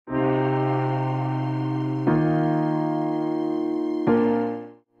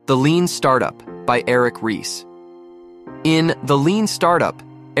The Lean Startup by Eric Ries. In The Lean Startup,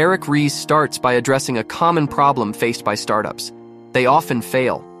 Eric Ries starts by addressing a common problem faced by startups. They often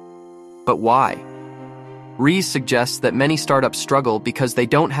fail. But why? Ries suggests that many startups struggle because they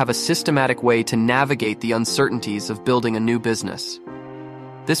don't have a systematic way to navigate the uncertainties of building a new business.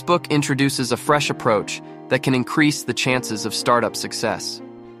 This book introduces a fresh approach that can increase the chances of startup success.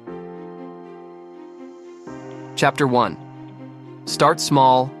 Chapter 1. Start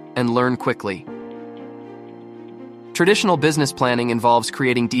small and learn quickly. Traditional business planning involves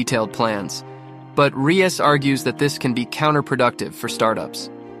creating detailed plans, but Ries argues that this can be counterproductive for startups.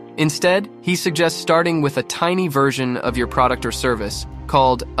 Instead, he suggests starting with a tiny version of your product or service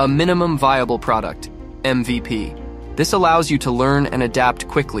called a minimum viable product, MVP. This allows you to learn and adapt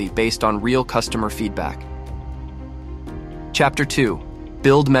quickly based on real customer feedback. Chapter 2.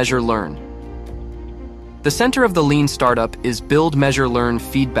 Build, Measure, Learn. The center of the Lean Startup is Build, Measure, Learn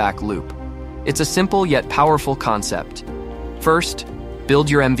feedback loop. It's a simple yet powerful concept. First, build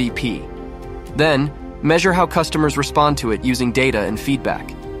your MVP. Then, measure how customers respond to it using data and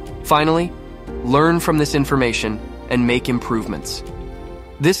feedback. Finally, learn from this information and make improvements.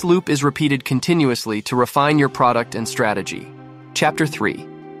 This loop is repeated continuously to refine your product and strategy. Chapter 3.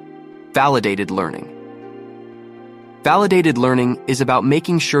 Validated Learning. Validated learning is about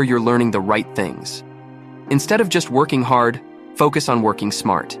making sure you're learning the right things. Instead of just working hard, focus on working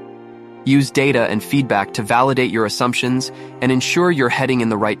smart. Use data and feedback to validate your assumptions and ensure you're heading in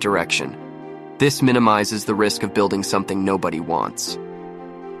the right direction. This minimizes the risk of building something nobody wants.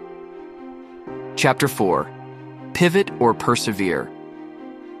 Chapter 4. Pivot or persevere.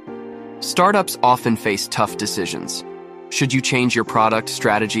 Startups often face tough decisions. Should you change your product,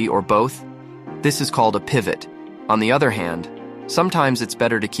 strategy, or both? This is called a pivot. On the other hand, sometimes it's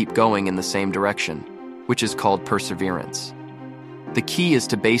better to keep going in the same direction, which is called perseverance. The key is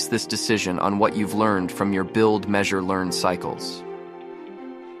to base this decision on what you've learned from your build, measure, learn cycles.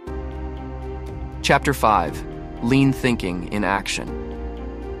 Chapter 5. Lean Thinking in Action.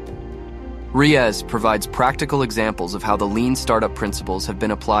 Ries provides practical examples of how the Lean Startup principles have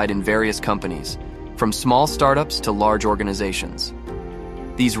been applied in various companies, from small startups to large organizations.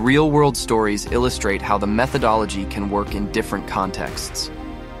 These real-world stories illustrate how the methodology can work in different contexts.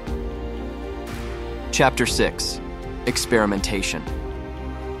 Chapter 6. Experimentation.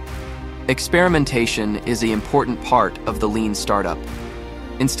 Experimentation is an important part of the Lean Startup.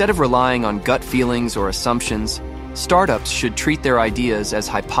 Instead of relying on gut feelings or assumptions, startups should treat their ideas as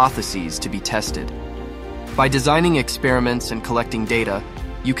hypotheses to be tested. By designing experiments and collecting data,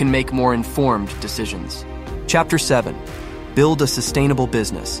 you can make more informed decisions. Chapter 7. Build a sustainable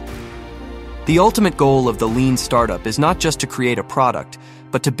business. The ultimate goal of the Lean Startup is not just to create a product,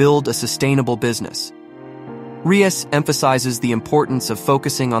 but to build a sustainable business. Ries emphasizes the importance of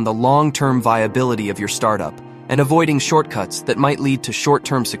focusing on the long-term viability of your startup and avoiding shortcuts that might lead to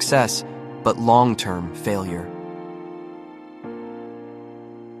short-term success, but long-term failure.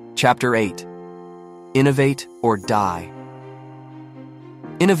 Chapter 8. Innovate or Die.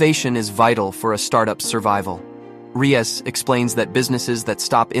 Innovation is vital for a startup's survival. Ries explains that businesses that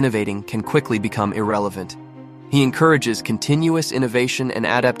stop innovating can quickly become irrelevant. He encourages continuous innovation and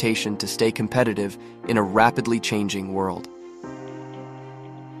adaptation to stay competitive in a rapidly changing world.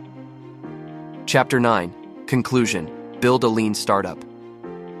 Chapter 9. Conclusion. Build a Lean Startup.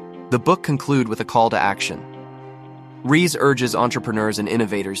 The book concludes with a call to action. Ries urges entrepreneurs and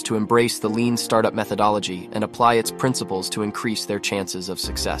innovators to embrace the Lean Startup methodology and apply its principles to increase their chances of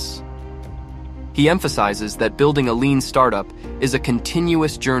success. He emphasizes that building a lean startup is a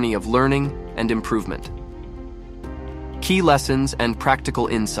continuous journey of learning and improvement. Key lessons and practical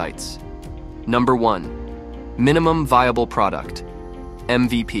insights. Number 1. Minimum viable product,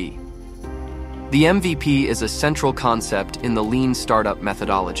 MVP. The MVP is a central concept in the Lean Startup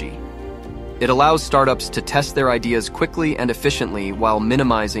methodology. It allows startups to test their ideas quickly and efficiently while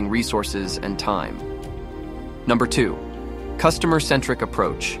minimizing resources and time. Number 2. Customer-centric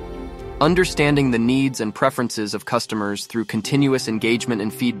approach. Understanding the needs and preferences of customers through continuous engagement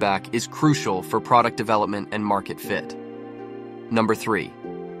and feedback is crucial for product development and market fit. Number 3.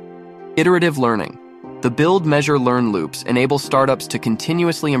 Iterative learning. The build, measure, learn loops enable startups to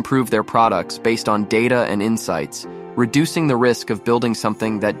continuously improve their products based on data and insights, reducing the risk of building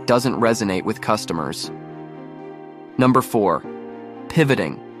something that doesn't resonate with customers. Number 4.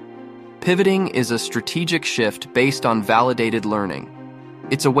 Pivoting. Pivoting is a strategic shift based on validated learning.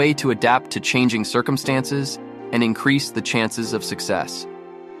 It's a way to adapt to changing circumstances and increase the chances of success.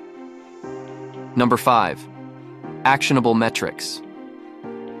 Number 5. Actionable metrics.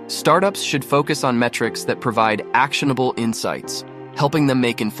 Startups should focus on metrics that provide actionable insights. helping them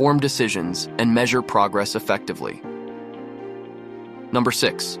make informed decisions and measure progress effectively. Number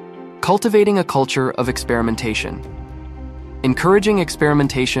 6, cultivating a culture of experimentation. Encouraging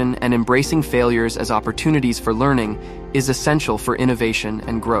experimentation and embracing failures as opportunities for learning is essential for innovation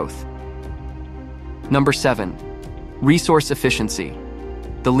and growth. Number 7, resource efficiency.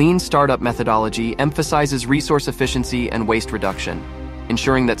 The Lean Startup methodology emphasizes resource efficiency and waste reduction,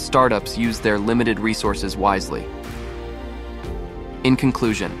 ensuring that startups use their limited resources wisely. In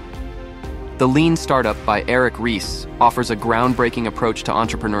conclusion, The Lean Startup by Eric Ries offers a groundbreaking approach to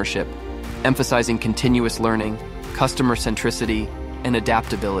entrepreneurship, emphasizing continuous learning, customer centricity, and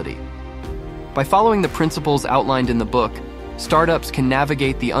adaptability. By following the principles outlined in the book, startups can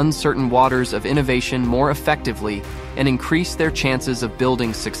navigate the uncertain waters of innovation more effectively and increase their chances of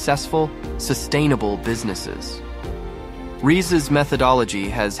building successful, sustainable businesses. Ries's methodology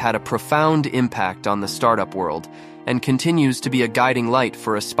has had a profound impact on the startup world and continues to be a guiding light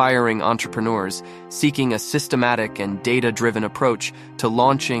for aspiring entrepreneurs seeking a systematic and data-driven approach to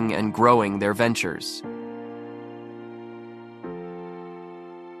launching and growing their ventures.